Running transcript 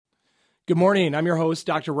Good morning. I'm your host,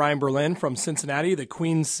 Dr. Ryan Berlin from Cincinnati, the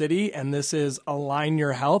Queen City, and this is Align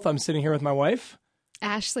Your Health. I'm sitting here with my wife,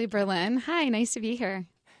 Ashley Berlin. Hi, nice to be here.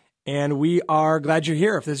 And we are glad you're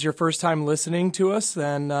here. If this is your first time listening to us,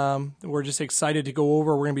 then we're just excited to go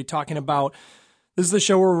over. We're going to be talking about, this is the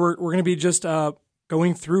show where we're going to be just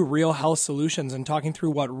going through real health solutions and talking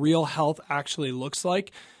through what real health actually looks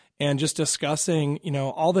like, and just discussing,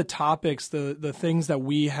 all the topics, the things that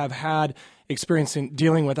we have had experience in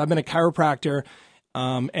dealing with. I've been a chiropractor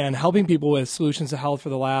and helping people with solutions to health for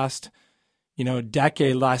the last,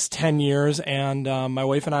 decade, last 10 years. And my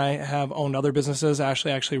wife and I have owned other businesses.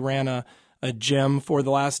 Ashley actually ran a gym for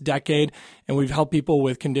the last decade, and we've helped people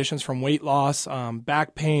with conditions from weight loss,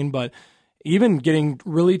 back pain, but even getting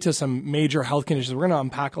really to some major health conditions. We're going to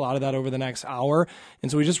unpack a lot of that over the next hour. And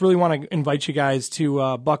so we just really want to invite you guys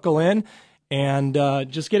to buckle in and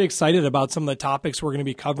just get excited about some of the topics we're going to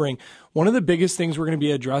be covering. One of the biggest things we're going to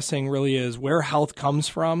be addressing really is where health comes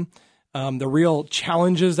from, the real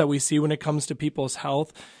challenges that we see when it comes to people's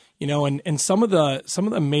health, and some of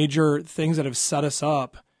the major things that have set us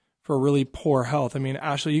up for really poor health. I mean,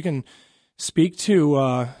 Ashley, you can speak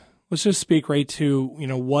to let's just speak right to,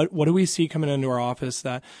 what do we see coming into our office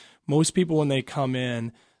that most people, when they come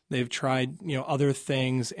in, they've tried, other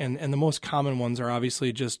things. And the most common ones are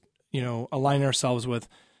obviously just, aligning ourselves with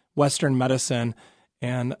Western medicine,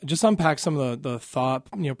 and just unpack some of the thought,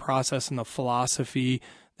 process and the philosophy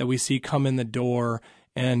that we see come in the door,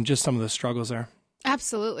 and just some of the struggles there.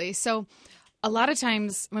 Absolutely. So a lot of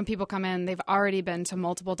times when people come in, they've already been to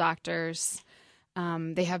multiple doctors.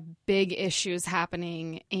 They have big issues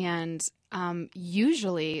happening, and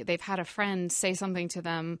usually they've had a friend say something to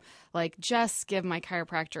them like, just give my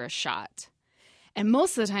chiropractor a shot. And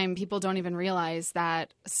most of the time, people don't even realize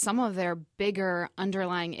that some of their bigger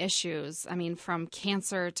underlying issues, from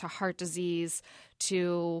cancer to heart disease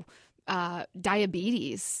to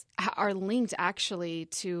diabetes, are linked actually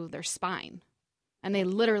to their spine. And they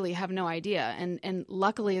literally have no idea. And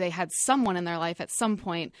luckily, they had someone in their life at some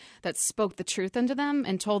point that spoke the truth into them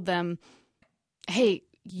and told them, hey,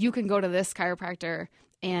 you can go to this chiropractor,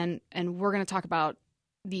 and we're going to talk about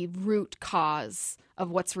the root cause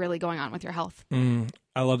of what's really going on with your health.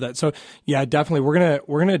 I love that. So yeah, definitely.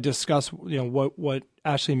 We're gonna discuss, what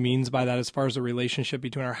Ashley means by that as far as the relationship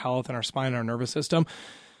between our health and our spine and our nervous system.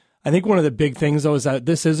 I think one of the big things, though, is that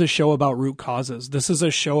this is a show about root causes. This is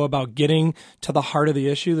a show about getting to the heart of the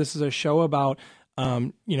issue. This is a show about,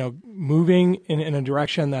 moving in a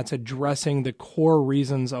direction that's addressing the core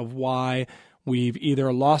reasons of why we've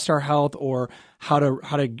either lost our health, or how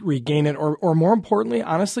to regain it, or more importantly,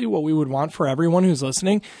 honestly, what we would want for everyone who's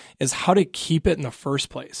listening is how to keep it in the first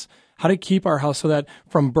place. How to keep our health so that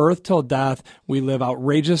from birth till death, we live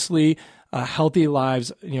outrageously healthy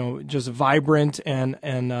lives, just vibrant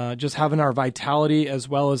and just having our vitality as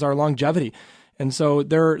well as our longevity. And so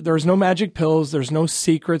there's no magic pills. There's no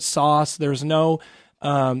secret sauce. There's no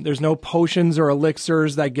potions or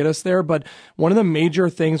elixirs that get us there. But one of the major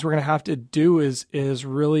things we're going to have to do is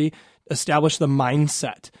really establish the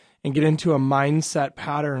mindset and get into a mindset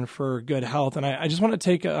pattern for good health. And I just want to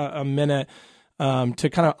take a minute to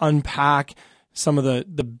kind of unpack some of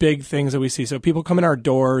the big things that we see. So people come in our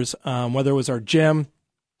doors, whether it was our gym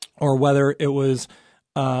or whether it was,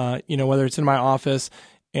 whether it's in my office,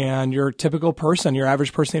 and your typical person, your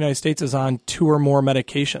average person in the United States is on 2 or more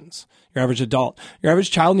medications. Your average adult, your average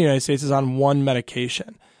child in the United States is on 1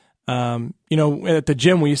 medication. At the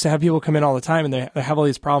gym, we used to have people come in all the time, and they have all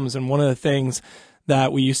these problems. And one of the things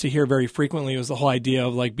that we used to hear very frequently was the whole idea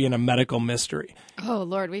of like being a medical mystery. Oh,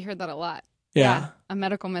 Lord, we heard that a lot. Yeah, a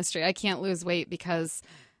medical mystery. I can't lose weight because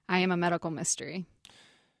I am a medical mystery.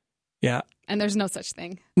 Yeah. And there's no such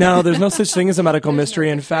thing. No, there's no such thing as a medical mystery.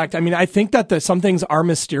 In fact, I think that some things are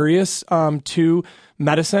mysterious to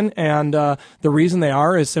medicine. And the reason they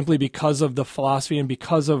are is simply because of the philosophy and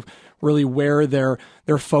because of really where their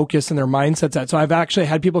focus and their mindset's at. So I've actually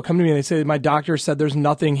had people come to me and they say, my doctor said there's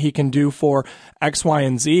nothing he can do for X, Y,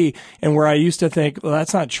 and Z. And where I used to think, well,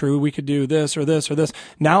 that's not true. We could do this or this or this.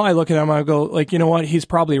 Now I look at him and I go, like, you know what? He's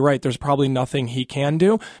probably right. There's probably nothing he can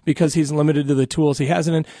do because he's limited to the tools he has.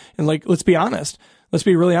 And like, let's be honest. Let's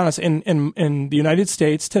be really honest. In the United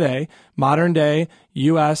States today, modern day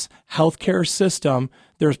U.S. healthcare system,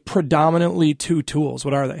 there's predominantly 2 tools.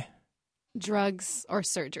 What are they? Drugs or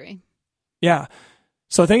surgery. Yeah.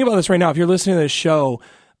 So think about this right now. If you're listening to this show,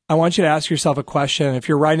 I want you to ask yourself a question. If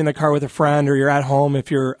you're riding in the car with a friend, or you're at home, if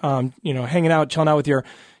you're, hanging out, chilling out with your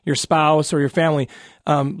spouse or your family,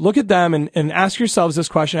 look at them and ask yourselves this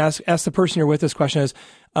question. Ask the person you're with this question is,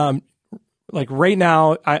 like right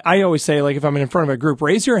now, I always say, like, if I'm in front of a group,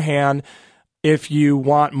 raise your hand if you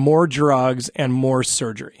want more drugs and more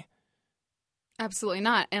surgery. Absolutely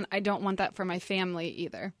not. And I don't want that for my family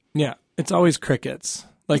either. Yeah, it's always crickets.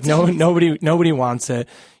 Like nobody wants it.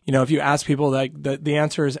 You know, if you ask people, like the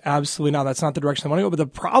answer is absolutely not. That's not the direction they want to go. But the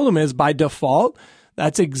problem is, by default,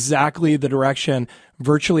 that's exactly the direction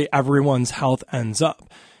virtually everyone's health ends up.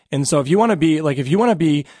 And so if you want to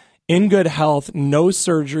be in good health, no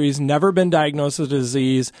surgeries, never been diagnosed with a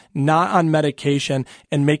disease, not on medication,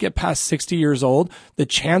 and make it past 60 years old, the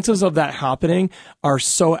chances of that happening are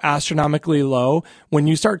so astronomically low. When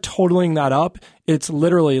you start totaling that up, it's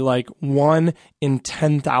literally like 1 in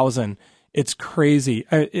 10,000. It's crazy.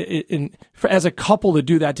 As a couple to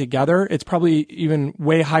do that together, it's probably even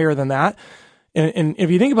way higher than that. And if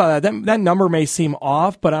you think about that number may seem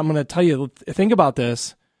off, but I'm going to tell you, think about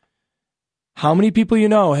this. How many people you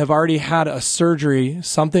know have already had a surgery,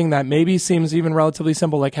 something that maybe seems even relatively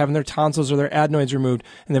simple, like having their tonsils or their adenoids removed,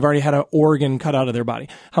 and they've already had an organ cut out of their body?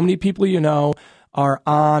 How many people you know are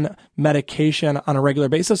on medication on a regular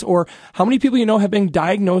basis? Or how many people you know have been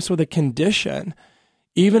diagnosed with a condition,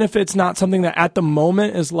 even if it's not something that at the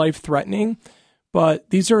moment is life-threatening? But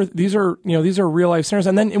these are real life scenarios.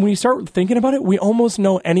 And then when you start thinking about it, we don't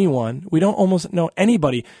almost know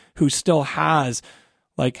anybody who still has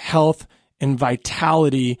like health and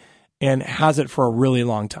vitality and has it for a really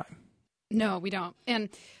long time. No, we don't. And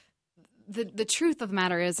the truth of the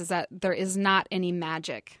matter is that there is not any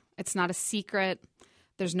magic. It's not a secret.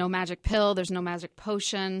 There's no magic pill. There's no magic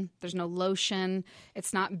potion. There's no lotion.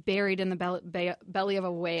 It's not buried in the belly of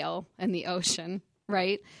a whale in the ocean,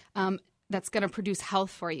 right? That's going to produce health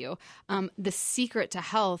for you. The secret to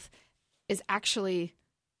health is actually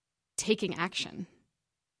taking action.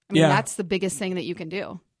 I mean, that's the biggest thing that you can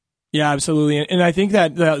do. Yeah, absolutely. And I think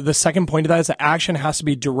that the second point of that is that action has to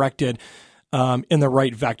be directed in the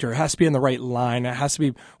right vector. It has to be in the right line. We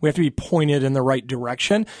have to be pointed in the right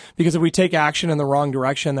direction, because if we take action in the wrong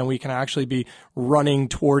direction, then we can actually be running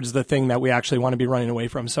towards the thing that we actually want to be running away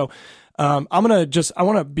from. So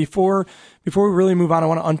before we really move on, I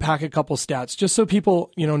want to unpack a couple stats just so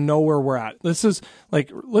people, know where we're at. This is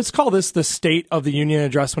like, let's call this the State of the Union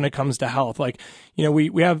address when it comes to health. Like,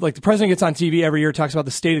 we have, like, the president gets on TV every year, talks about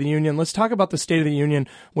the State of the Union. Let's talk about the State of the Union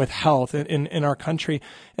with health in our country.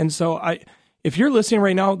 And so if you're listening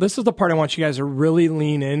right now, this is the part I want you guys to really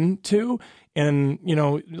lean into. And,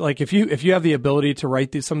 like, if you have the ability to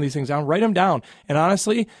write some of these things down, write them down. And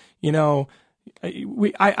honestly,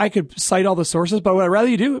 I could cite all the sources, but what I'd rather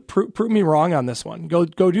you do, prove me wrong on this one. Go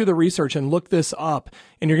do the research and look this up,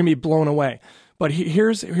 and you're going to be blown away. But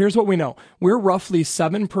here's what we know. We're roughly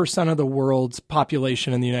 7% of the world's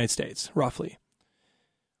population in the United States, roughly.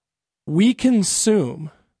 We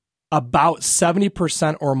consume about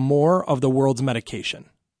 70% or more of the world's medication.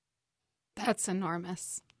 That's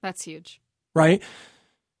enormous. That's huge. Right?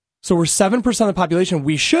 So we're 7% of the population.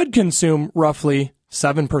 We should consume roughly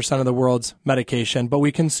 7% of the world's medication, but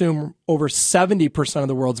we consume over 70% of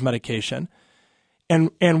the world's medication.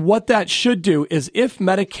 And what that should do is, if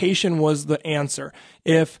medication was the answer,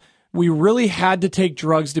 if we really had to take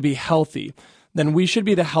drugs to be healthy, then we should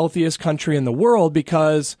be the healthiest country in the world,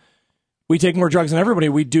 because we take more drugs than everybody.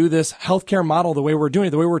 We do this healthcare model the way we're doing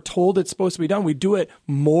it, the way we're told it's supposed to be done. We do it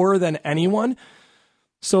more than anyone.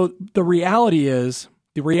 So the reality is,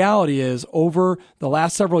 over the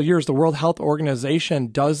last several years, the World Health Organization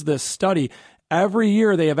does this study. Every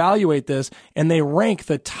year they evaluate this, and they rank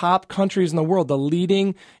the top countries in the world, the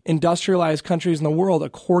leading industrialized countries in the world,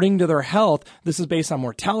 according to their health. This is based on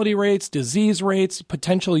mortality rates, disease rates,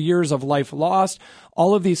 potential years of life lost,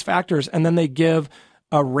 all of these factors. And then they give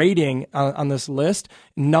a rating on this list,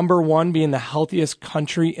 number 1 being the healthiest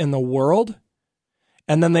country in the world.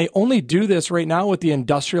 And then they only do this right now with the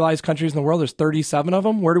industrialized countries in the world. There's 37 of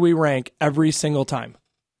them. Where do we rank every single time?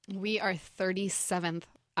 We are 37th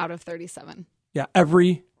out of 37. Yeah,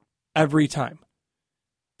 every time.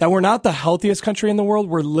 That we're not the healthiest country in the world.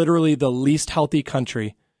 We're literally the least healthy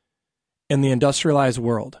country in the industrialized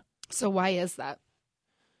world. So why is that?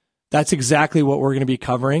 That's exactly what we're going to be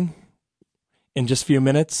covering in just a few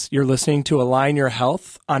minutes. You're listening to Align Your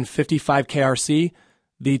Health on 55 KRC,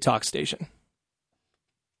 the talk station.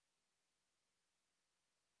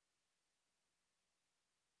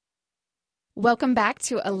 Welcome back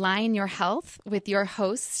to Align Your Health with your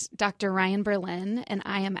host, Dr. Ryan Berlin, and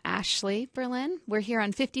I am Ashley Berlin. We're here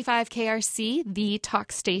on 55 KRC, the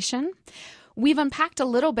talk station. We've unpacked a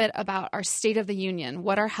little bit about our State of the Union,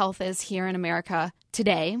 what our health is here in America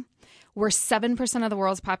today. We're 7% of the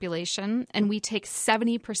world's population, and we take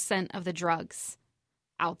 70% of the drugs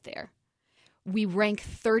out there. We rank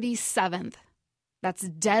 37th. That's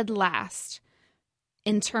dead last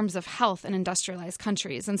in terms of health in industrialized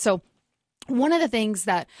countries. And so one of the things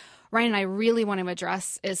that Ryan and I really want to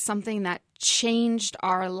address is something that changed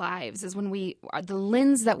our lives, is when the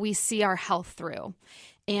lens that we see our health through,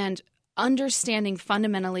 and understanding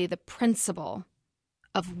fundamentally the principle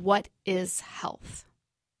of what is health.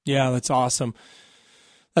 Yeah, that's awesome.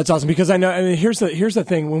 That's awesome, because I mean, here's the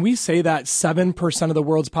thing. When we say that 7% of the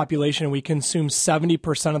world's population, we consume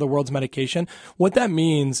 70% of the world's medication, what that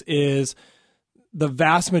means is the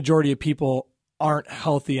vast majority of people aren't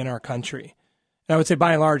healthy in our country. And I would say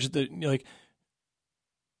by and large,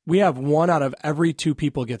 we have 1 out of every 2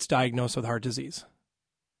 people gets diagnosed with heart disease.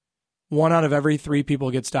 1 out of every 3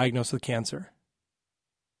 people gets diagnosed with cancer.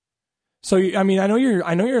 So, I mean, I know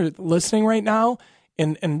you're listening right now,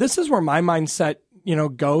 and this is where my mindset,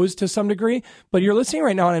 goes to some degree, but you're listening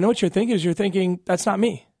right now, and I know what you're thinking is, you're thinking, that's not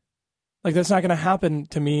me. Like, that's not going to happen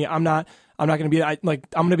to me. I'm not going to be I'm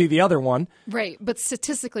going to be the other one. Right. But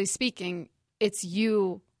statistically speaking, it's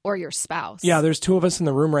you or your spouse. Yeah. There's 2 of us in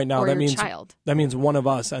the room right now. Or your child. That means one of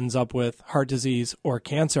us ends up with heart disease or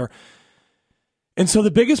cancer. And so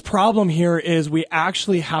the biggest problem here is we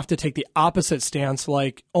actually have to take the opposite stance,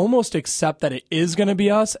 like almost accept that it is going to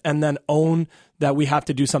be us, and then own that we have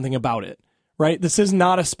to do something about it, right? This is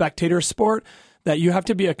not a spectator sport, that you have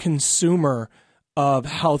to be a consumer of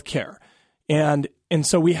healthcare. And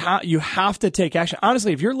so you have to take action.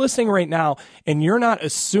 Honestly, if you're listening right now and you're not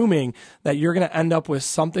assuming that you're going to end up with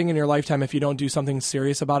something in your lifetime if you don't do something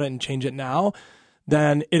serious about it and change it now,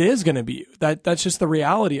 then it is going to be you. That's just the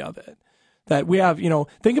reality of it. That we have,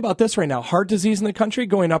 think about this right now. Heart disease in the country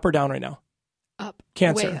going up or down right now? Up.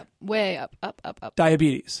 Cancer. Way up. Up.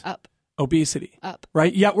 Diabetes. Up. Obesity. Up.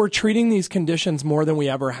 Right? Yet we're treating these conditions more than we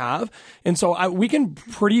ever have. And so we can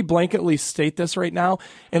pretty blanketly state this right now.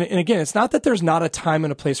 And again, it's not that there's not a time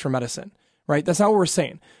and a place for medicine, right? That's not what we're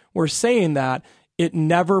saying. We're saying that it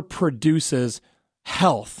never produces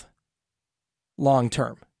health long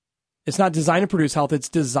term. It's not designed to produce health. It's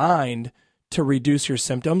designed to reduce your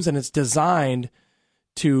symptoms, and it's designed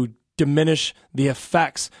to diminish the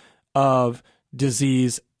effects of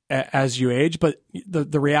disease as you age. But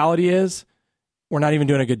the reality is we're not even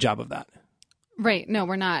doing a good job of that. Right. No,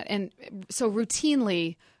 we're not. And so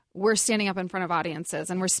routinely we're standing up in front of audiences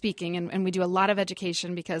and we're speaking, and we do a lot of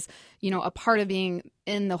education because, a part of being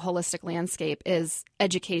in the holistic landscape is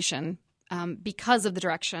education. Because of the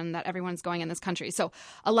direction that everyone's going in this country. So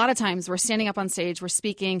a lot of times we're standing up on stage, we're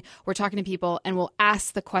speaking, we're talking to people, and we'll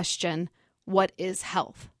ask the question, what is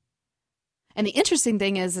health? And the interesting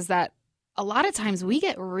thing is that a lot of times we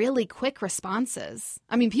get really quick responses.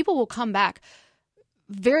 I mean, people will come back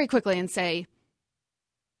very quickly and say,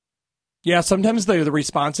 yeah, sometimes the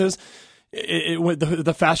responses,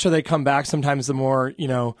 the faster they come back, sometimes the more,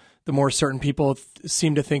 the more certain people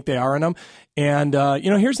seem to think they are in them. And,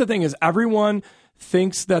 here's the thing is everyone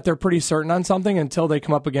thinks that they're pretty certain on something until they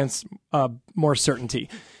come up against more certainty,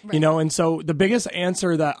 right. And so the biggest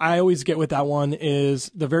answer that I always get with that one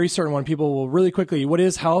is the very certain one. People will really quickly, what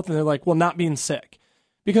is health? And they're like, well, not being sick.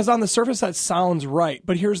 Because on the surface, that sounds right.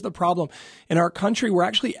 But here's the problem. In our country, we're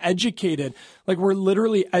actually educated, like we're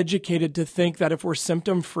literally educated to think that if we're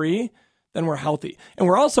symptom free, then we're healthy. And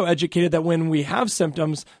we're also educated that when we have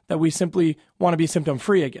symptoms, that we simply want to be symptom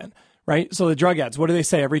free again, right? So the drug ads, what do they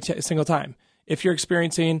say every single time? If you're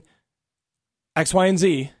experiencing X, Y, and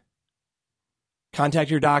Z,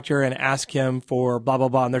 contact your doctor and ask him for blah, blah,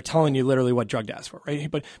 blah. And they're telling you literally what drug to ask for, right?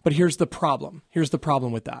 But here's the problem. Here's the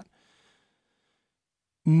problem with that.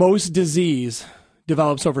 Most disease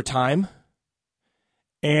develops over time,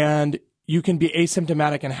 and you can be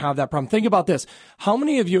asymptomatic and have that problem. Think about this. How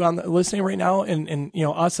many of you listening right now, and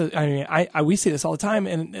us, we see this all the time,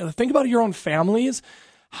 and think about your own families.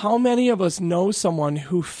 How many of us know someone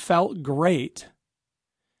who felt great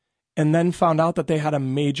and then found out that they had a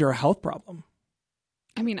major health problem?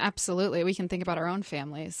 I mean, absolutely. We can think about our own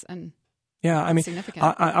families and yeah, I mean, significant.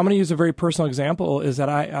 I'm going to use a very personal example is that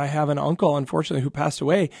I have an uncle, unfortunately, who passed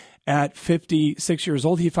away at 56 years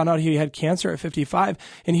old. He found out he had cancer at 55,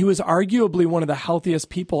 and he was arguably one of the healthiest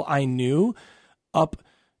people I knew up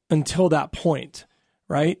until that point,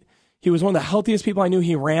 right? He was one of the healthiest people I knew.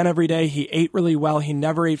 He ran every day. He ate really well. He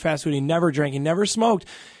never ate fast food. He never drank. He never smoked.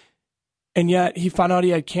 And yet he found out he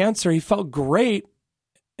had cancer. He felt great,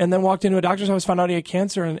 and then walked into a doctor's office, found out he had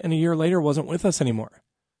cancer, and a year later wasn't with us anymore.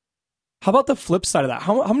 How about the flip side of that?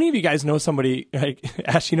 How many of you guys know somebody, like,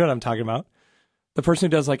 Ash, you know what I'm talking about? The person who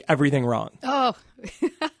does like everything wrong. Oh,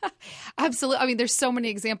 absolutely. I mean, there's so many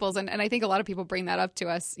examples. And I think a lot of people bring that up to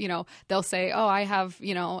us. They'll say, oh, I have,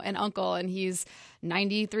 an uncle and he's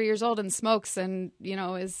 93 years old and smokes and,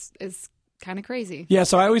 is kind of crazy. Yeah,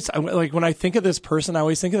 so I always, like, when I think of this person, I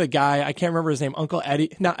always think of the guy, I can't remember his name, Uncle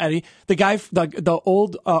Eddie, not Eddie, the guy, the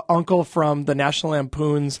old uncle from the National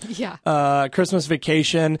Lampoon's Christmas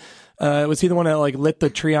Vacation. Was he the one that, like, lit the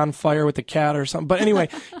tree on fire with the cat or something? But anyway,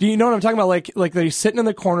 do you know what I'm talking about? Like they're sitting in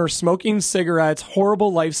the corner, smoking cigarettes,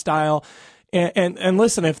 horrible lifestyle. And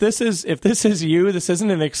listen, if this is you, this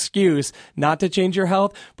isn't an excuse not to change your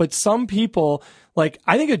health. But some people, like,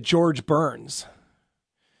 I think of George Burns.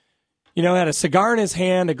 You know, had a cigar in his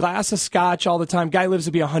hand, a glass of scotch all the time. Guy lives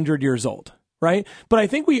to be 100 years old, right? But I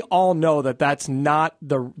think we all know that that's not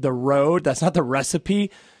the road. That's not the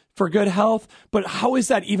recipe for good health. But how is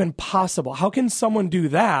that even possible? How can someone do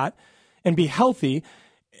that and be healthy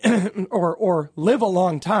or live a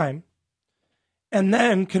long time? And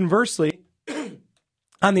then conversely,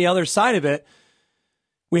 on the other side of it,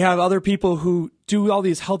 we have other people who do all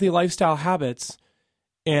these healthy lifestyle habits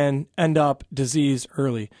and end up diseased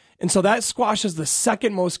early. And so that squashes the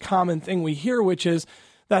second most common thing we hear, which is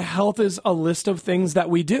that health is a list of things that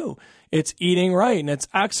we do. It's eating right, and it's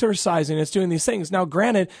exercising, it's doing these things. Now,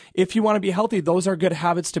 granted, if you want to be healthy, those are good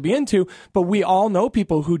habits to be into, but we all know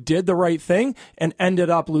people who did the right thing and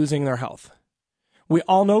ended up losing their health. We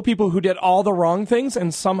all know people who did all the wrong things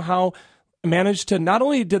and somehow managed to, not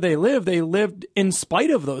only did they lived in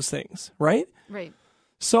spite of those things, right? Right.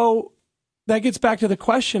 So that gets back to the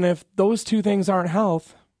question, if those two things aren't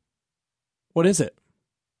health, what is it?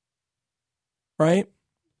 Right?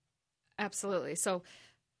 Absolutely. So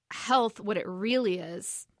health, what it really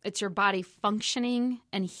is, it's your body functioning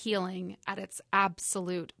and healing at its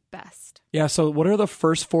absolute best. Yeah, so what are the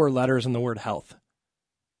first four letters in the word health?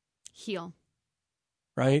 Heal.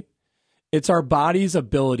 Right? It's our body's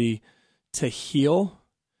ability to heal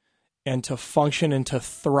and to function and to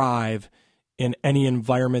thrive in any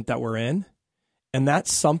environment that we're in. And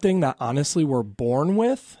that's something that honestly we're born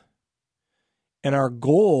with. And our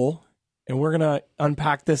goal, and we're going to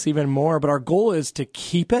unpack this even more, but our goal is to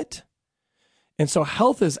keep it. And so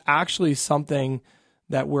health is actually something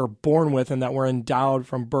that we're born with and that we're endowed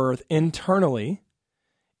from birth internally.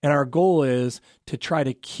 And our goal is to try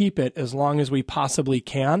to keep it as long as we possibly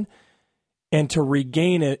can and to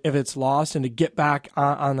regain it if it's lost and to get back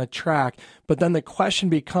on the track. But then the question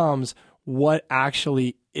becomes, what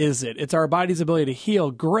actually is it? It's our body's ability to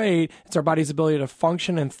heal. Great. It's our body's ability to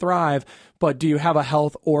function and thrive. But do you have a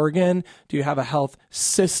health organ? Do you have a health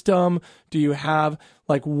system? Do you have,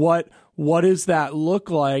 like, what does that look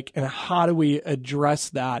like, and how do we address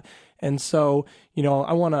that? And so, you know,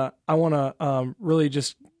 I want to really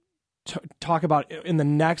just talk about in the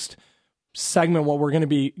next segment, what we're going to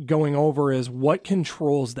be going over is what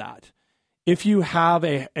controls that. If you have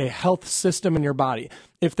a health system in your body,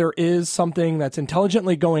 if there is something that's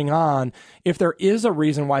intelligently going on, if there is a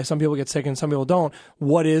reason why some people get sick and some people don't,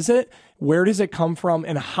 what is it? Where does it come from?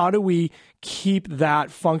 And how do we keep that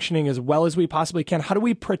functioning as well as we possibly can? How do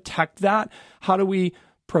we protect that? How do we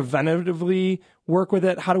preventatively work with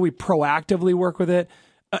it? How do we proactively work with it?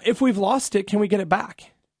 If we've lost it, can we get it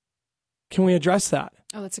back? Can we address that?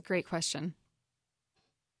 Oh, that's a great question.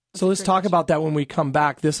 So let's talk about that when we come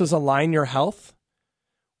back. This is Align Your Health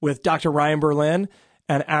with Dr. Ryan Berlin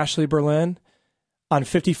and Ashley Berlin on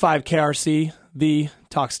 55 KRC, the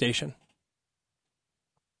talk station.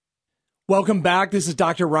 Welcome back. This is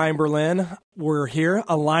Dr. Ryan Berlin. We're here,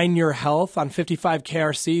 Align Your Health on 55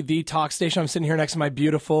 KRC, the talk station. I'm sitting here next to my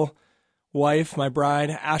beautiful wife, my bride,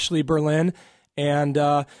 Ashley Berlin. And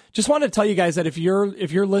just wanted to tell you guys that if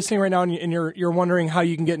you're listening right now and you're wondering how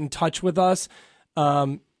you can get in touch with us,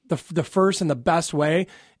 the first and the best way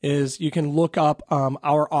is you can look up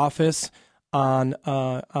our office on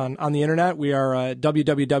the internet. We are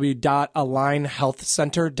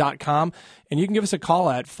www.alignhealthcenter.com, and you can give us a call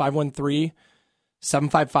at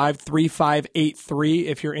 513-755-3583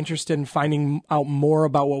 if you're interested in finding out more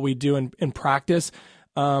about what we do in practice.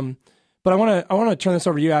 But I want to turn this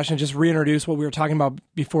over to you, Ash, and just reintroduce what we were talking about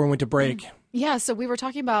before we went to break. Yeah, so we were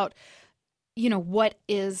talking about, what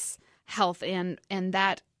is health and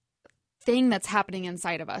that thing that's happening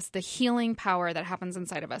inside of us, the healing power that happens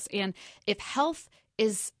inside of us. And if health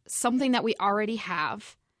is something that we already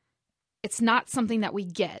have, it's not something that we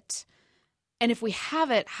get. And if we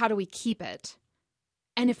have it, how do we keep it?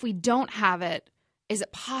 And if we don't have it, is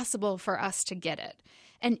it possible for us to get it?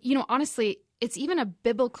 And, honestly, it's even a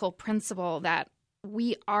biblical principle that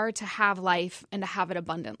we are to have life and to have it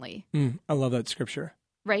abundantly. I love that scripture.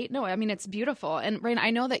 Right? No, I mean, it's beautiful. And Ryan,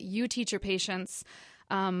 I know that you teach your patients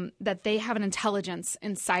that they have an intelligence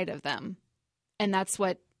inside of them. And that's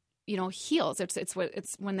what heals. It's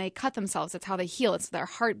when they cut themselves, it's how they heal. It's their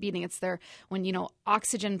heart beating. It's when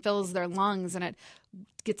oxygen fills their lungs and it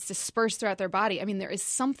gets dispersed throughout their body. I mean, there is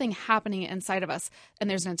something happening inside of us, and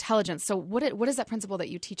there's an intelligence. So what is that principle that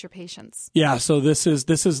you teach your patients? Yeah. So this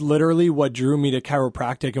is literally what drew me to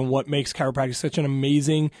chiropractic and what makes chiropractic such an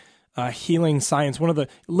amazing healing science. One of the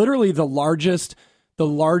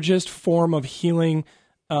largest form of healing,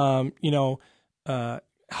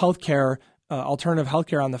 healthcare. Alternative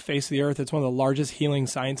healthcare on the face of the earth. It's one of the largest healing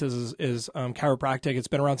sciences is chiropractic. It's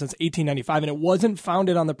been around since 1895, and it wasn't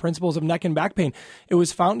founded on the principles of neck and back pain. It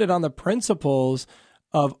was founded on the principles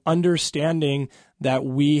of understanding that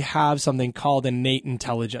we have something called innate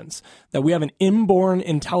intelligence, that we have an inborn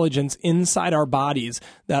intelligence inside our bodies,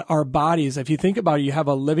 that our bodies, if you think about it, you have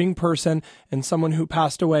a living person and someone who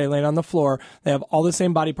passed away laying on the floor. They have all the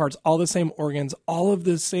same body parts, all the same organs, all of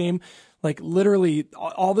the same, like literally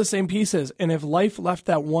all the same pieces. And if life left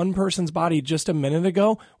that one person's body just a minute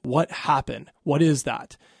ago, what happened? What is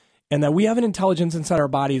that? And that we have an intelligence inside our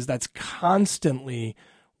bodies that's constantly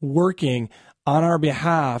working on our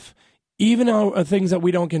behalf, even on things that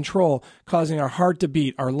we don't control, causing our heart to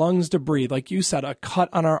beat, our lungs to breathe, like you said, a cut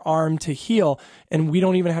on our arm to heal. And we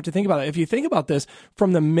don't even have to think about it. If you think about this,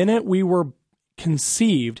 from the minute we were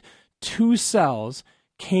conceived, 2 cells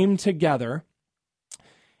came together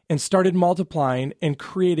and started multiplying and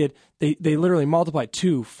created, they literally multiplied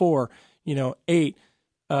 2, 4, 8,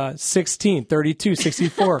 16, 32,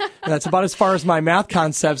 64. And that's about as far as my math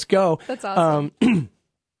concepts go. That's awesome.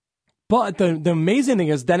 But the amazing thing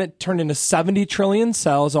is then it turned into 70 trillion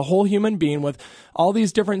cells, a whole human being with all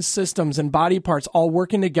these different systems and body parts all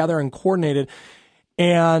working together and coordinated.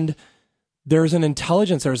 And there's an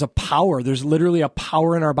intelligence, there's a power, there's literally a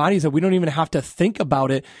power in our bodies that we don't even have to think about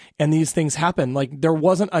it. And these things happen. Like there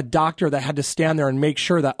wasn't a doctor that had to stand there and make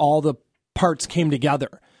sure that all the parts came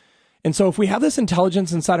together. And so if we have this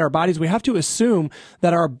intelligence inside our bodies, we have to assume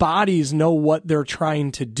that our bodies know what they're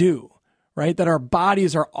trying to do, right? That our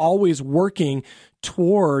bodies are always working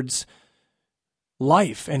towards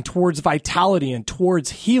life and towards vitality and towards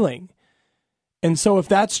healing. And so if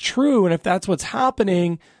that's true, and if that's what's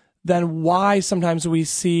happening, then why sometimes we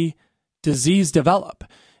see disease develop?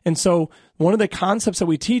 And so one of the concepts that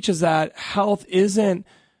we teach is that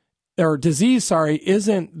disease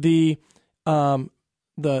isn't the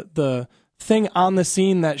thing on the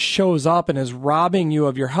scene that shows up and is robbing you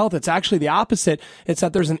of your health. It's actually the opposite. It's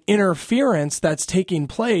that there's an interference that's taking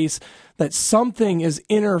place, that something is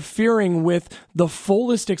interfering with the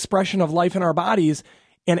fullest expression of life in our bodies.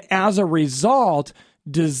 And as a result,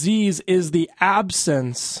 disease is the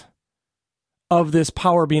absence of this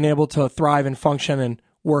power being able to thrive and function and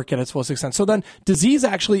work at its fullest extent. So then disease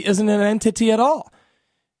actually isn't an entity at all.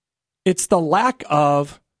 It's the lack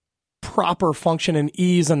of proper function and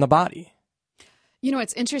ease in the body.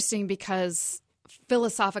 It's interesting because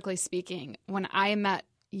philosophically speaking, when I met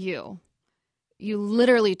you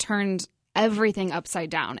literally turned everything upside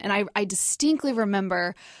down. And I distinctly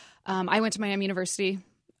remember, I went to Miami University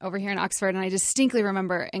over here in Oxford, and I distinctly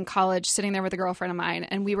remember in college sitting there with a girlfriend of mine,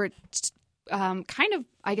 and we were kind of,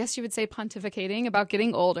 I guess you would say, pontificating about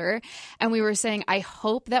getting older. And we were saying, I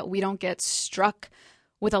hope that we don't get struck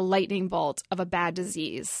with a lightning bolt of a bad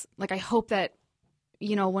disease. Like, I hope that,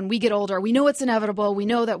 when we get older, we know it's inevitable. We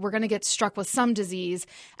know that we're going to get struck with some disease.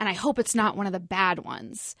 And I hope it's not one of the bad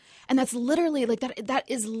ones. And that's literally that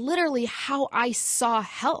is literally how I saw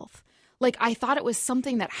health. Like, I thought it was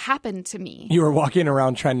something that happened to me. You were walking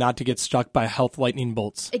around trying not to get struck by health lightning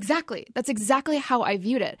bolts. Exactly. That's exactly how I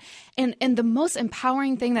viewed it. And the most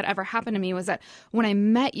empowering thing that ever happened to me was that when I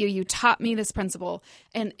met you, you taught me this principle.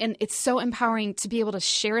 And it's so empowering to be able to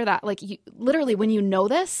share that. Like, literally, when you know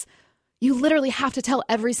this, you literally have to tell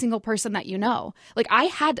every single person that you know. Like,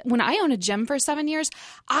 when I owned a gym for 7 years,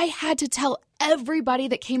 I had to tell everybody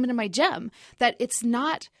that came into my gym that it's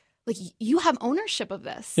not... Like, you have ownership of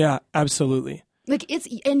this. Yeah, absolutely. Like,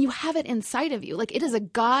 and you have it inside of you. Like, it is a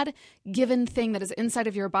God-given thing that is inside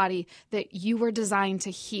of your body that you were designed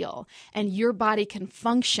to heal, and your body can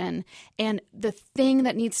function. And the thing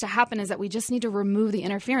that needs to happen is that we just need to remove the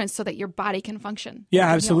interference so that your body can function. Yeah,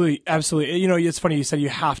 absolutely. Absolutely. It's funny you said you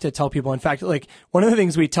have to tell people. In fact, like, one of the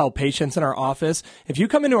things we tell patients in our office, if you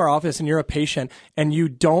come into our office and you're a patient and you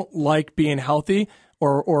don't like being healthy,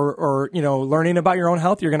 or learning about your own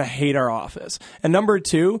health, you're going to hate our office. And number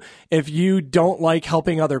 2, if you don't like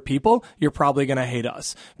helping other people, you're probably going to hate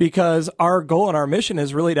us, because our goal and our mission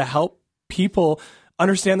is really to help people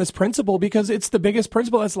understand this principle, because it's the biggest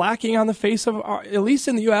principle that's lacking on the face of at least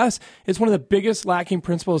in the U.S. It's one of the biggest lacking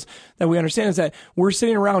principles that we understand, is that we're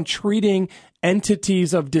sitting around treating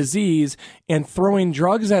entities of disease and throwing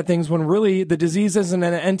drugs at things when really the disease isn't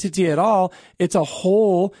an entity at all. It's a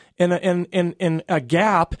hole in a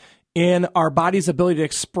gap in our body's ability to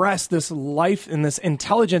express this life and this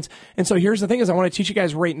intelligence. And so here's the thing is I want to teach you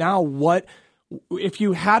guys right now what, if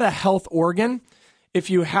you had a health organ, if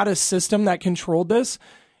you had a system that controlled this,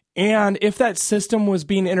 and if that system was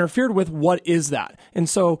being interfered with, what is that? And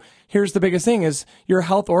so here's the biggest thing is your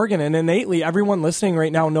health organ, and innately everyone listening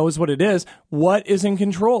right now knows what it is. What is in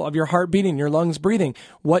control of your heart beating, your lungs breathing?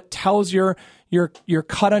 What tells your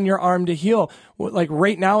cut on your arm to heal? Like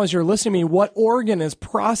right now as you're listening to me, what organ is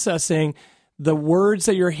processing the words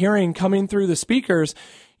that you're hearing coming through the speakers?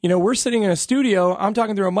 You know, we're sitting in a studio, I'm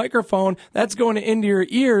talking through a microphone, that's going into your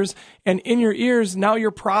ears, and in your ears, now you're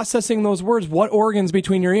processing those words. What organ's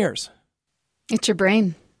between your ears? It's your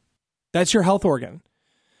brain. That's your health organ.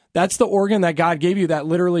 That's the organ that God gave you that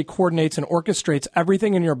literally coordinates and orchestrates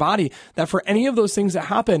everything in your body. That for any of those things that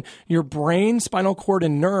happen, your brain, spinal cord,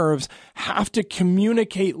 and nerves have to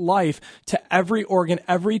communicate life to every organ,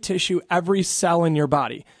 every tissue, every cell in your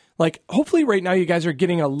body. Like, hopefully right now you guys are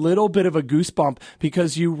getting a little bit of a goosebump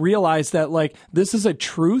because you realize that, like, this is a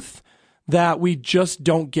truth that we just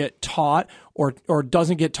don't get taught or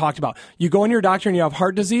doesn't get talked about. You go in your doctor and you have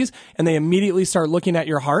heart disease and they immediately start looking at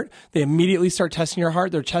your heart. They immediately start testing your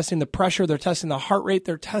heart. They're testing the pressure. They're testing the heart rate.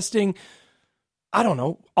 They're testing, I don't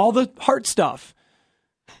know, all the heart stuff.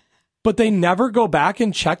 But they never go back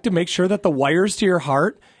and check to make sure that the wires to your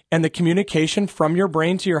heart and the communication from your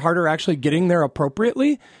brain to your heart are actually getting there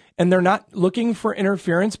appropriately. And they're not looking for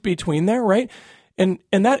interference between there, right? And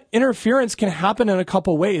that interference can happen in a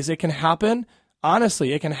couple ways. It can happen,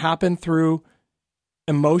 honestly, it can happen through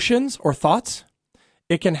emotions or thoughts.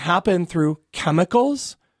 It can happen through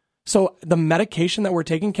chemicals. So the medication that we're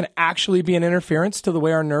taking can actually be an interference to the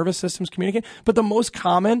way our nervous systems communicate. But the most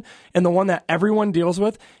common and the one that everyone deals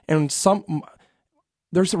with, and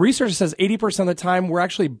there's research that says 80% of the time we're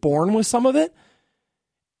actually born with some of it.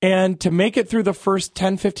 And to make it through the first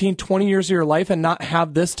 10, 15, 20 years of your life and not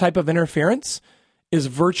have this type of interference is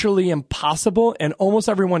virtually impossible. And almost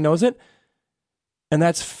everyone knows it. And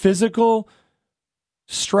that's physical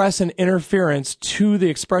stress and interference to the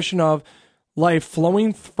expression of life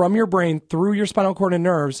flowing from your brain through your spinal cord and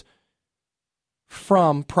nerves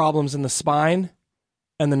from problems in the spine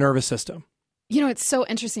and the nervous system. You know, it's so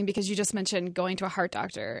interesting because you just mentioned going to a heart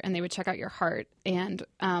doctor and they would check out your heart and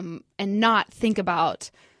not think about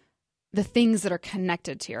the things that are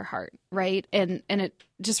connected to your heart, right? And it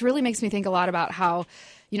just really makes me think a lot about how,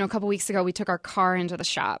 you know, a couple weeks ago we took our car into the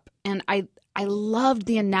shop, and I loved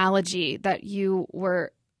the analogy that you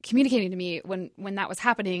were communicating to me when that was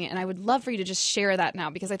happening, and I would love for you to just share that now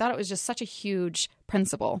because I thought it was just such a huge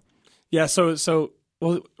principle. Yeah, so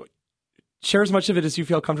well, share as much of it as you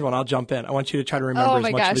feel comfortable, and I'll jump in. I want you to try to remember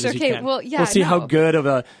as much of it as you can. Well, yeah, we'll see how good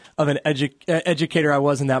of an educator I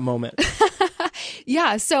was in that moment.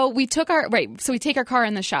 Yeah, so we take our car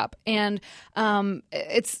in the shop, and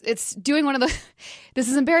it's doing one of the. This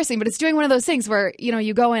is embarrassing, but it's doing one of those things where, you know,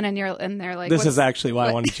 you go in and they're like, this is actually why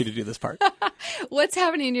I wanted you to do this part. What's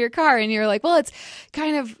happening to your car? And you're like, well, it's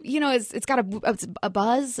kind of, you know, it's got a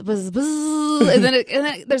buzz, and then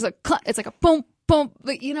there's it's like a boom, boom,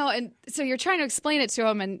 you know, and so you're trying to explain it to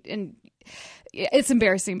them, and it's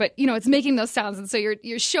embarrassing, but you know, it's making those sounds, and so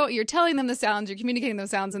you're telling them the sounds, you're communicating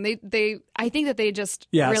those sounds, and I think that they just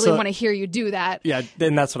really want to hear you do that. Yeah,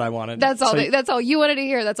 and that's what I wanted. That's all. That's all you wanted to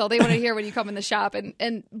hear. That's all they want to hear when you come in the shop,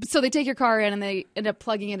 and so they take your car in and they end up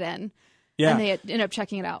plugging it in, and they end up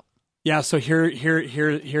checking it out. Yeah, so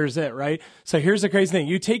here's it, right? So here's the crazy thing: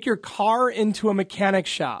 you take your car into a mechanic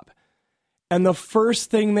shop, and the first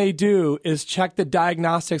thing they do is check the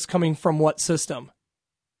diagnostics coming from what system?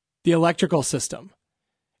 The electrical system.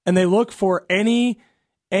 And they look for any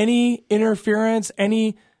interference,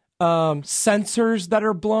 any sensors that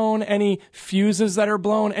are blown, any fuses that are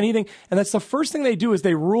blown, anything. And that's the first thing they do is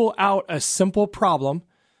they rule out a simple problem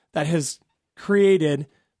that has created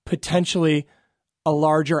potentially a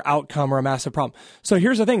larger outcome or a massive problem. So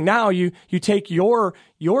here's the thing. Now you take your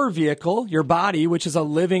vehicle, your body, which is a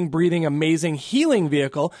living, breathing, amazing healing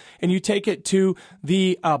vehicle, and you take it to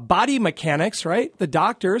the body mechanics, right? The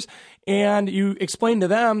doctors, and you explain to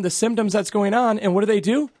them the symptoms that's going on. And what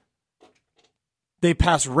do? They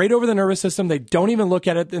pass right over the nervous system. They don't even look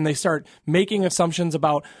at it, and they start making assumptions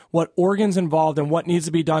about what organs involved and what needs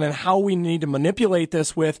to be done and how we need to manipulate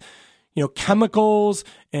this with chemicals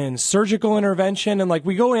and surgical intervention. And like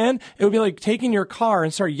we go in, it would be like taking your car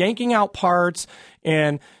and start yanking out parts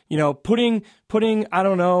and, putting, I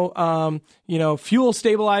don't know, fuel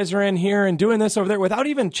stabilizer in here and doing this over there without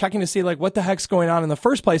even checking to see like what the heck's going on in the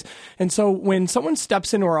first place. And so when someone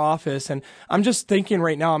steps into our office, and I'm just thinking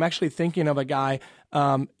right now, I'm actually thinking of a guy,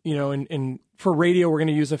 and for radio, we're going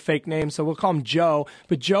to use a fake name. So we'll call him Joe,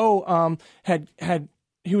 but Joe,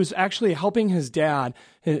 he was actually helping his dad.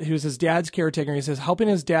 He was his dad's caretaker. He says helping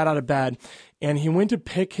his dad out of bed, and he went to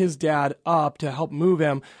pick his dad up to help move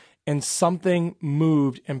him, and something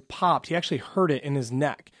moved and popped. He actually heard it in his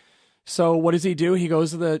neck. So what does he do? He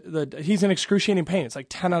goes to he's in excruciating pain. It's like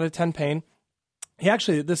 10 out of 10 pain.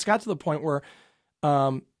 This got to the point where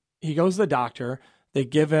he goes to the doctor. They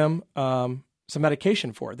give him some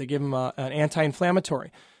medication for it. They give him an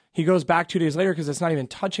anti-inflammatory. He goes back 2 days later because it's not even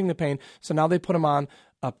touching the pain. So now they put him on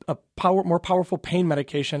more powerful pain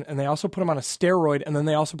medication, and they also put him on a steroid, and then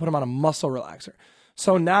they also put him on a muscle relaxer.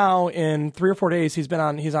 So now in 3 or 4 days, he's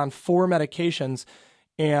on 4 medications,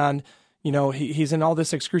 and he's in all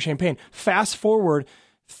this excruciating pain. Fast forward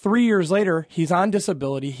 3 years later, he's on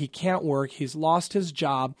disability. He can't work. He's lost his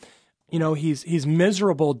job. He's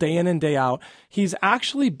miserable day in and day out. He's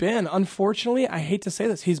actually been, unfortunately, I hate to say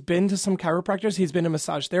this, he's been to some chiropractors. He's been to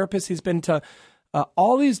massage therapists. He's been to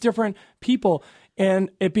all these different people. And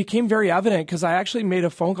it became very evident because I actually made a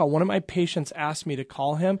phone call. One of my patients asked me to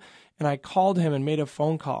call him, and I called him and made a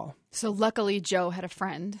phone call. So luckily, Joe had a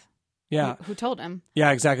friend. Yeah. Who told him.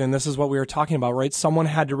 Yeah, exactly. And this is what we were talking about, right? Someone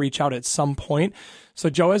had to reach out at some point. So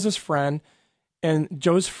Joe has his friend, and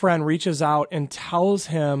Joe's friend reaches out and tells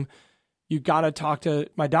him, you got to talk to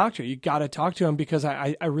my doctor. You got to talk to him because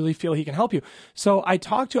I really feel he can help you. So I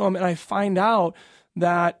talk to him, and I find out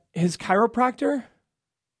that his chiropractor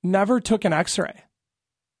never took an x-ray.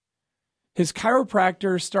 His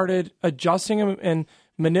chiropractor started adjusting him and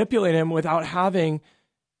manipulating him without having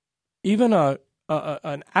even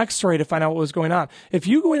an x-ray to find out what was going on. If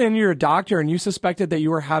you went into your doctor and you suspected that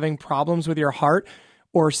you were having problems with your heart,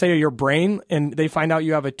 or say your brain, and they find out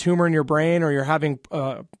you have a tumor in your brain, or you're having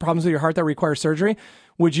problems with your heart that require surgery,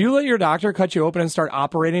 would you let your doctor cut you open and start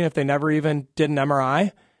operating if they never even did an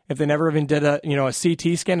MRI? If they never even did a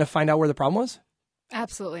CT scan to find out where the problem was?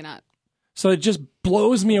 Absolutely not. So it just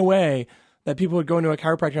blows me away that people would go into a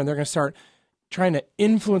chiropractor and they're going to start trying to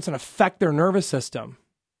influence and affect their nervous system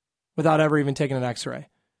without ever even taking an x-ray.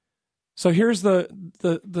 So here's the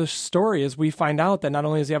story is we find out that not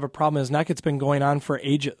only does he have a problem in his neck, it's been going on for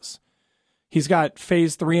ages. He's got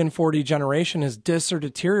phase 3 and 4 degeneration. His discs are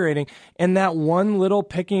deteriorating. And that one little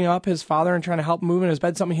picking up his father and trying to help move in his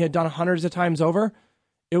bed, something he had done hundreds of times over,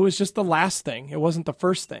 it was just the last thing. It wasn't the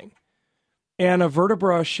first thing. And a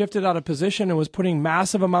vertebra shifted out of position and was putting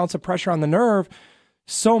massive amounts of pressure on the nerve,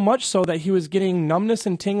 so much so that he was getting numbness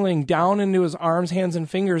and tingling down into his arms, hands, and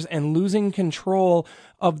fingers and losing control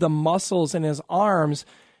of the muscles in his arms.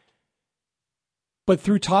 But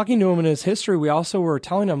through talking to him in his history, we also were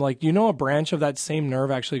telling him, like, a branch of that same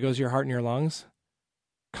nerve actually goes to your heart and your lungs?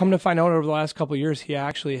 Come to find out over the last couple of years, he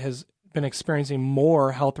actually has been experiencing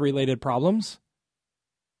more health-related problems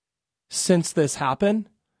since this happened.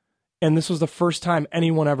 And this was the first time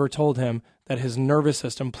anyone ever told him that his nervous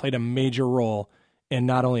system played a major role in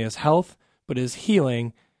not only his health, but his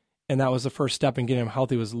healing. And that was the first step in getting him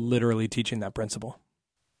healthy, was literally teaching that principle.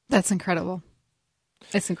 That's incredible.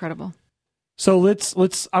 It's incredible. So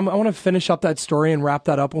I want to finish up that story and wrap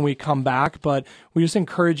that up when we come back. But we just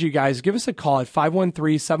encourage you guys, give us a call at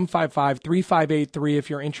 513-755-3583 if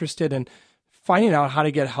you're interested in finding out how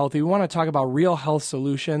to get healthy. We want to talk about real health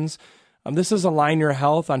solutions. This is Align Your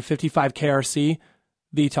Health on 55 KRC,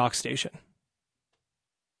 the talk station.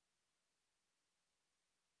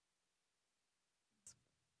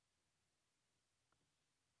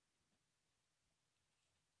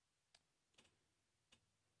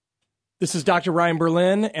 This is Dr. Ryan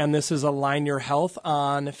Berlin, and this is Align Your Health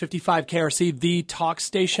on 55 KRC, the talk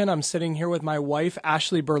station. I'm sitting here with my wife,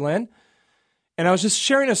 Ashley Berlin, and I was just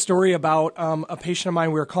sharing a story about a patient of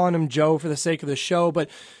mine. We were calling him Joe for the sake of the show,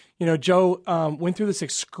 but Joe went through this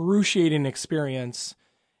excruciating experience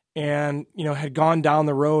and, had gone down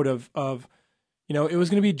the road of it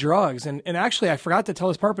was going to be drugs. And actually, I forgot to tell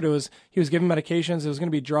this part, but he was given medications. It was going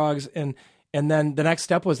to be drugs. And then the next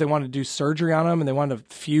step was they wanted to do surgery on him, and they wanted to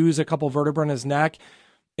fuse a couple vertebrae in his neck.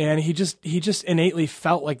 And he just innately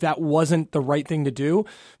felt like that wasn't the right thing to do.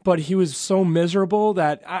 But he was so miserable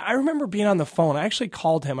that I remember being on the phone. I actually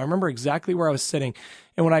called him. I remember exactly where I was sitting.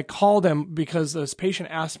 And when I called him, because this patient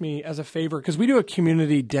asked me as a favor, because we do a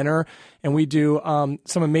community dinner and we do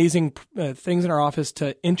some amazing things in our office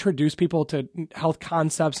to introduce people to health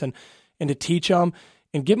concepts and and to teach them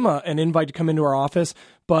and give them an invite to come into our office.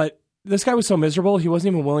 But this guy was so miserable, he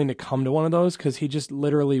wasn't even willing to come to one of those because he just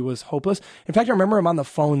literally was hopeless. In fact, I remember him on the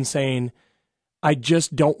phone saying, I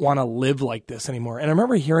just don't want to live like this anymore. And I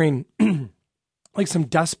remember hearing like some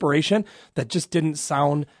desperation that just didn't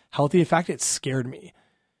sound healthy. In fact, it scared me.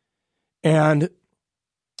 And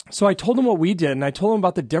so I told him what we did, and I told him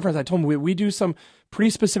about the difference. I told him we do some pretty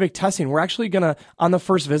specific testing. We're actually going to, on the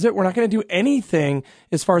first visit, we're not going to do anything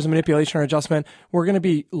as far as a manipulation or adjustment. We're going to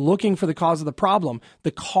be looking for the cause of the problem,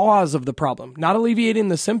 not alleviating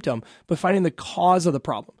the symptom, but finding the cause of the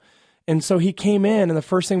problem. And so he came in, and the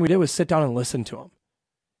first thing we did was sit down and listen to him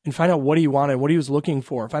and find out what he wanted, what he was looking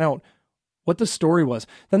for, find out what the story was.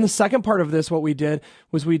 Then the second part of this, what we did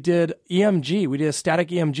was we did EMG. We did a static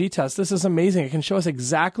EMG test. This is amazing. It can show us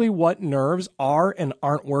exactly what nerves are and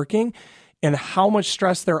aren't working and how much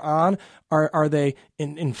stress they're on. Are they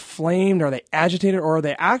inflamed? Are they agitated? Or are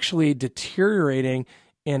they actually deteriorating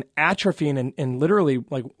and atrophying and literally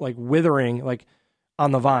like withering, like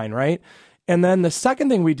on the vine, right? And then the second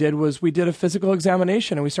thing we did was we did a physical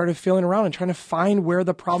examination, and we started feeling around and trying to find where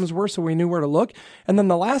the problems were so we knew where to look. And then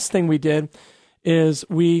the last thing we did is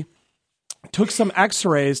we took some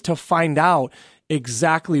x-rays to find out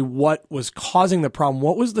exactly what was causing the problem.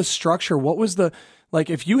 What was the structure? What was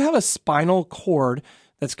if you have a spinal cord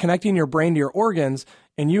that's connecting your brain to your organs,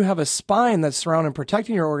 and you have a spine that's surrounding and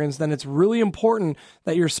protecting your organs, then it's really important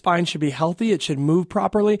that your spine should be healthy. It should move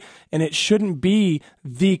properly, and it shouldn't be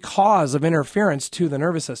the cause of interference to the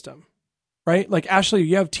nervous system, right? Like, Ashley,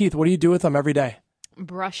 you have teeth. What do you do with them every day?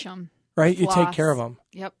 Brush them. Right? Floss. You take care of them.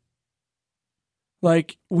 Yep.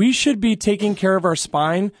 Like, we should be taking care of our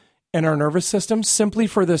spine and our nervous system simply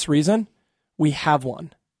for this reason. We have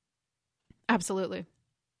one. Absolutely.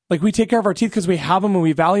 Like, we take care of our teeth because we have them and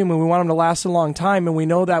we value them and we want them to last a long time. And we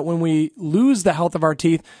know that when we lose the health of our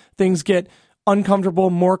teeth, things get uncomfortable,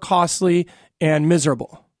 more costly, and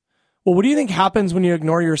miserable. Well, what do you think happens when you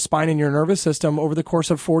ignore your spine and your nervous system over the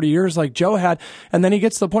course of 40 years like Joe had? And then he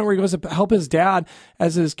gets to the point where he goes to help his dad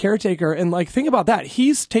as his caretaker. And like, think about that.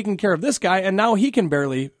 He's taking care of this guy and now he can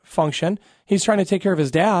barely function. He's trying to take care of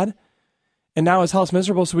his dad. And now his health's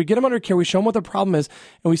miserable. So we get him under care. We show him what the problem is.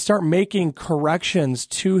 And we start making corrections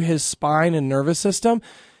to his spine and nervous system.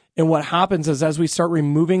 And what happens is as we start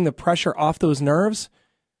removing the pressure off those nerves,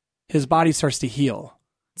 his body starts to heal.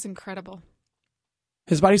 It's incredible.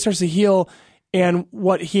 His body starts to heal. And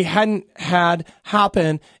what he hadn't had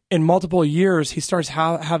happen in multiple years, he starts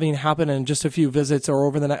having happen in just a few visits or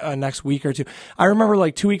over the next week or two. I remember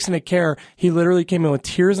like 2 weeks into care, he literally came in with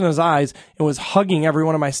tears in his eyes and was hugging every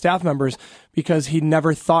one of my staff members because he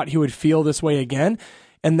never thought he would feel this way again.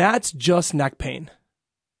 And that's just neck pain.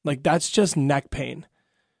 Like, that's just neck pain.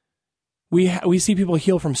 We see people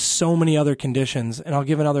heal from so many other conditions. And I'll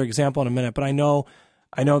give another example in a minute, but I know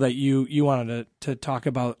that you wanted to talk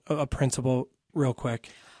about a principle real quick.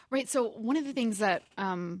 Right. So one of the things that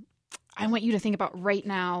I want you to think about right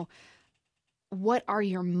now, what are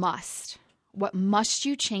your must? What must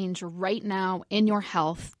you change right now in your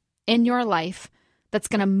health, in your life, that's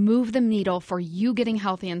going to move the needle for you getting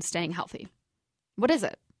healthy and staying healthy? What is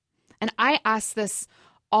it? And I ask this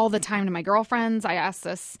all the time to my girlfriends. I ask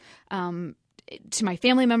this to my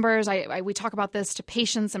family members. We talk about this to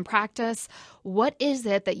patients in practice. What is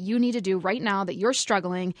it that you need to do right now that you're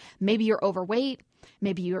struggling? Maybe you're overweight.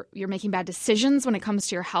 Maybe you're making bad decisions when it comes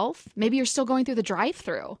to your health. Maybe you're still going through the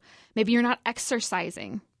drive-through. Maybe you're not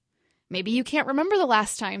exercising. Maybe you can't remember the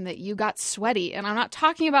last time that you got sweaty. And I'm not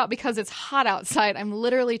talking about because it's hot outside. I'm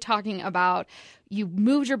literally talking about you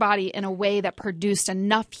moved your body in a way that produced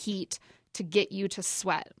enough heat to get you to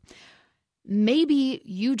sweat. Maybe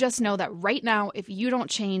you just know that right now, if you don't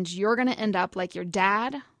change, you're going to end up like your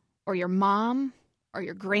dad or your mom or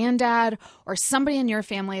your granddad or somebody in your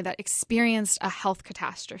family that experienced a health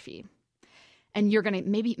catastrophe. And you're going to,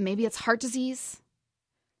 maybe it's heart disease.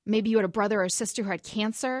 Maybe you had a brother or sister who had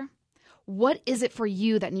cancer. What is it for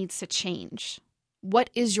you that needs to change? What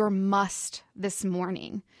is your must this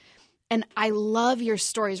morning? And I love your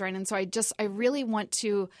stories, right? And so I really want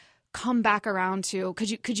to come back around to,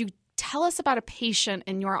 could you tell us about a patient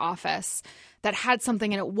in your office that had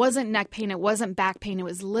something and it wasn't neck pain, it wasn't back pain, it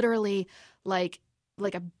was literally like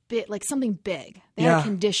something big. They had a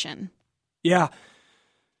condition. Yeah.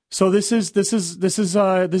 So this is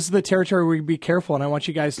the territory where we be careful, and I want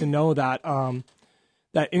you guys to know that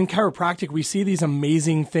that in chiropractic we see these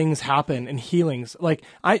amazing things happen and healings. Like,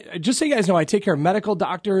 I just so you guys know, I take care of medical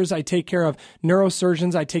doctors, I take care of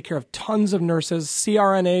neurosurgeons, I take care of tons of nurses,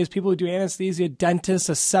 CRNAs, people who do anesthesia, dentists,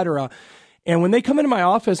 etc. And when they come into my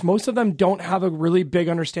office, most of them don't have a really big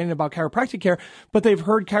understanding about chiropractic care, but they've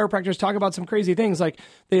heard chiropractors talk about some crazy things, like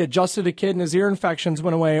they adjusted a kid and his ear infections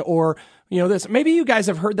went away, or, this. Maybe you guys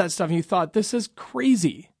have heard that stuff and you thought, this is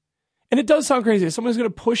crazy. And it does sound crazy. Someone's going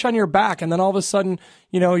to push on your back and then all of a sudden,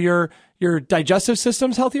 your digestive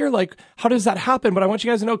system's healthier. Like, how does that happen? But I want you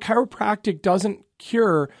guys to know chiropractic doesn't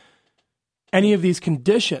cure any of these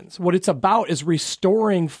conditions. What it's about is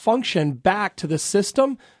restoring function back to the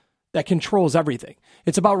system that controls everything.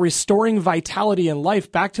 It's about restoring vitality and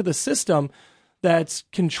life back to the system that's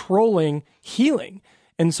controlling healing.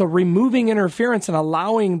 And so removing interference and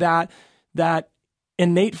allowing that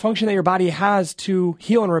innate function that your body has to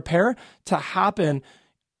heal and repair to happen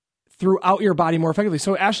throughout your body more effectively.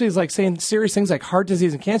 So Ashley is like saying serious things like heart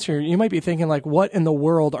disease and cancer. You might be thinking like, what in the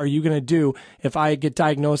world are you going to do if I get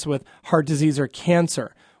diagnosed with heart disease or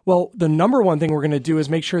cancer? Well, the number one thing we're going to do is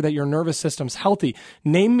make sure that your nervous system's healthy.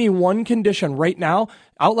 Name me one condition right now,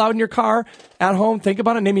 out loud in your car, at home. Think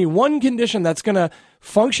about it. Name me one condition that's going to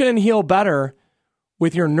function and heal better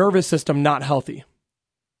with your nervous system not healthy.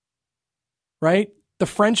 Right? The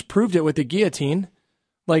French proved it with the guillotine.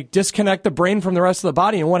 Like, disconnect the brain from the rest of the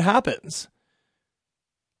body, and what happens?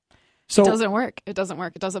 So it doesn't work. It doesn't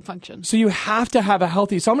work. It doesn't function. So you have to have a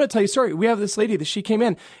healthy. So I'm going to tell you a story. We have this lady that she came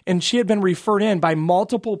in and she had been referred in by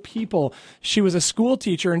multiple people. She was a school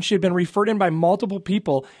teacher and she had been referred in by multiple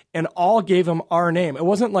people and all gave them our name. It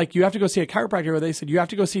wasn't like you have to go see a chiropractor where they said, you have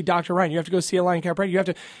to go see Dr. Ryan. You have to go see Align Chiropractic. You have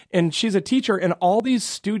to, and she's a teacher and all these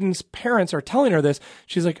students' parents are telling her this.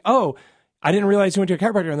 She's like, oh, I didn't realize you went to a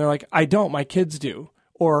chiropractor. And they're like, I don't, my kids do.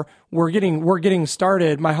 Or we're getting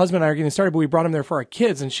started. My husband and I are getting started, but we brought him there for our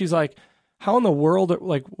kids. And she's like, how in the world,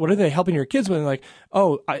 like, what are they helping your kids with? And like,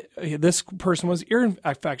 oh, this person was ear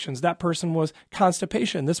infections. That person was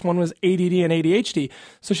constipation. This one was ADD and ADHD.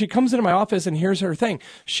 So she comes into my office and here's her thing.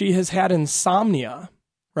 She has had insomnia,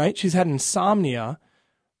 right? She's had insomnia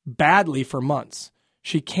badly for months.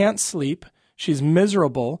 She can't sleep. She's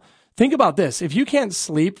miserable. Think about this. If you can't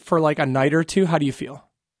sleep for like a night or two, how do you feel?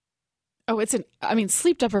 Oh,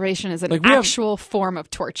 sleep deprivation is an actual form of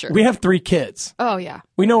torture. We have 3 kids. Oh, yeah.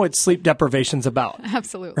 We know what sleep deprivation's about.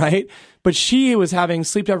 Absolutely. Right? But she was having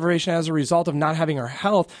sleep deprivation as a result of not having her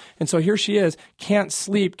health. And so here she is, can't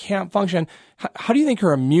sleep, can't function. How do you think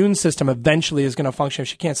her immune system eventually is going to function if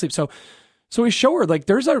she can't sleep? So we show her, like,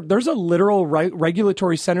 there's a literal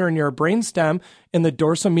regulatory center in your brainstem, in the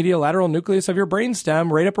dorsomedial nucleus of your brainstem,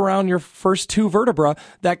 right up around your first 2 vertebrae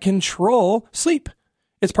that control sleep.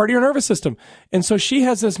 It's part of your nervous system. And so she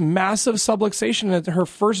has this massive subluxation that her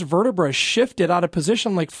first vertebra shifted out of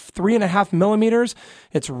position like 3.5 millimeters.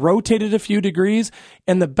 It's rotated a few degrees.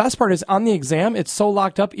 And the best part is on the exam, it's so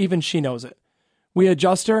locked up, even she knows it. We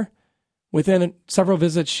adjust her. Within several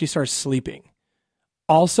visits, she starts sleeping.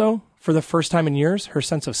 Also, for the first time in years, her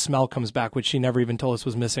sense of smell comes back, which she never even told us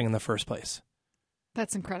was missing in the first place.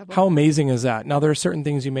 That's incredible. How amazing is that? Now, there are certain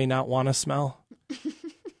things you may not want to smell,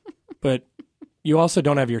 but you also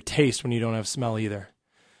don't have your taste when you don't have smell either.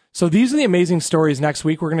 So these are the amazing stories. Next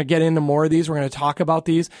week, we're going to get into more of these. We're going to talk about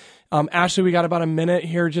these. Ashley, we got about a minute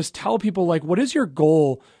here. Just tell people, like, what is your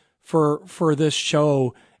goal for this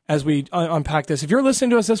show as we unpack this? If you're listening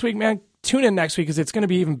to us this week, man, tune in next week because it's going to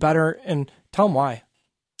be even better, and tell them why.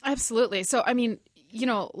 Absolutely. So,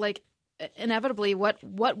 inevitably what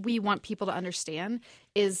we want people to understand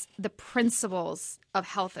is the principles of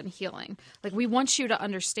health and healing. Like, we want you to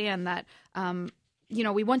understand that,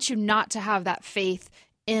 we want you not to have that faith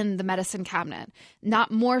in the medicine cabinet,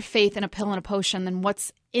 not more faith in a pill and a potion than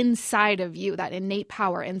what's inside of you, that innate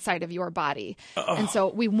power inside of your body. And so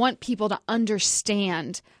we want people to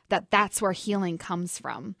understand that that's where healing comes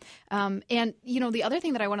from. The other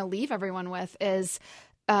thing that I want to leave everyone with is,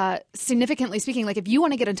 significantly speaking, like, if you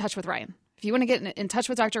want to get in touch with Ryan, if you want to get in touch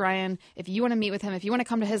with Dr. Ryan, if you want to meet with him, if you want to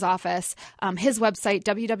come to his office, his website,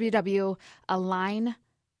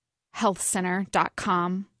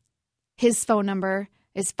 www.alignhealthcenter.com. His phone number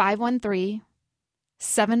is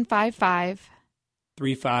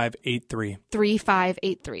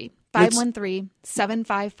 513-755-3583.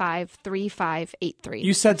 513-755-3583.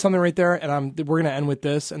 You said something right there, and we're going to end with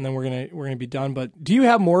this, and then we're going to be done. But do you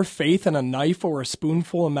have more faith in a knife or a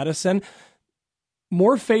spoonful of medicine?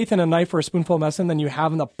 More faith in a knife or a spoonful of medicine than you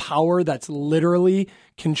have in the power that's literally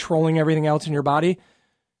controlling everything else in your body?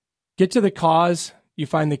 Get to the cause, you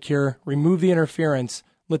find the cure, remove the interference,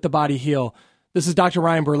 let the body heal. This is Dr.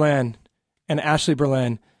 Ryan Berlin and Ashley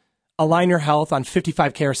Berlin. Align your health on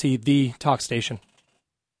 55 KRC, the talk station.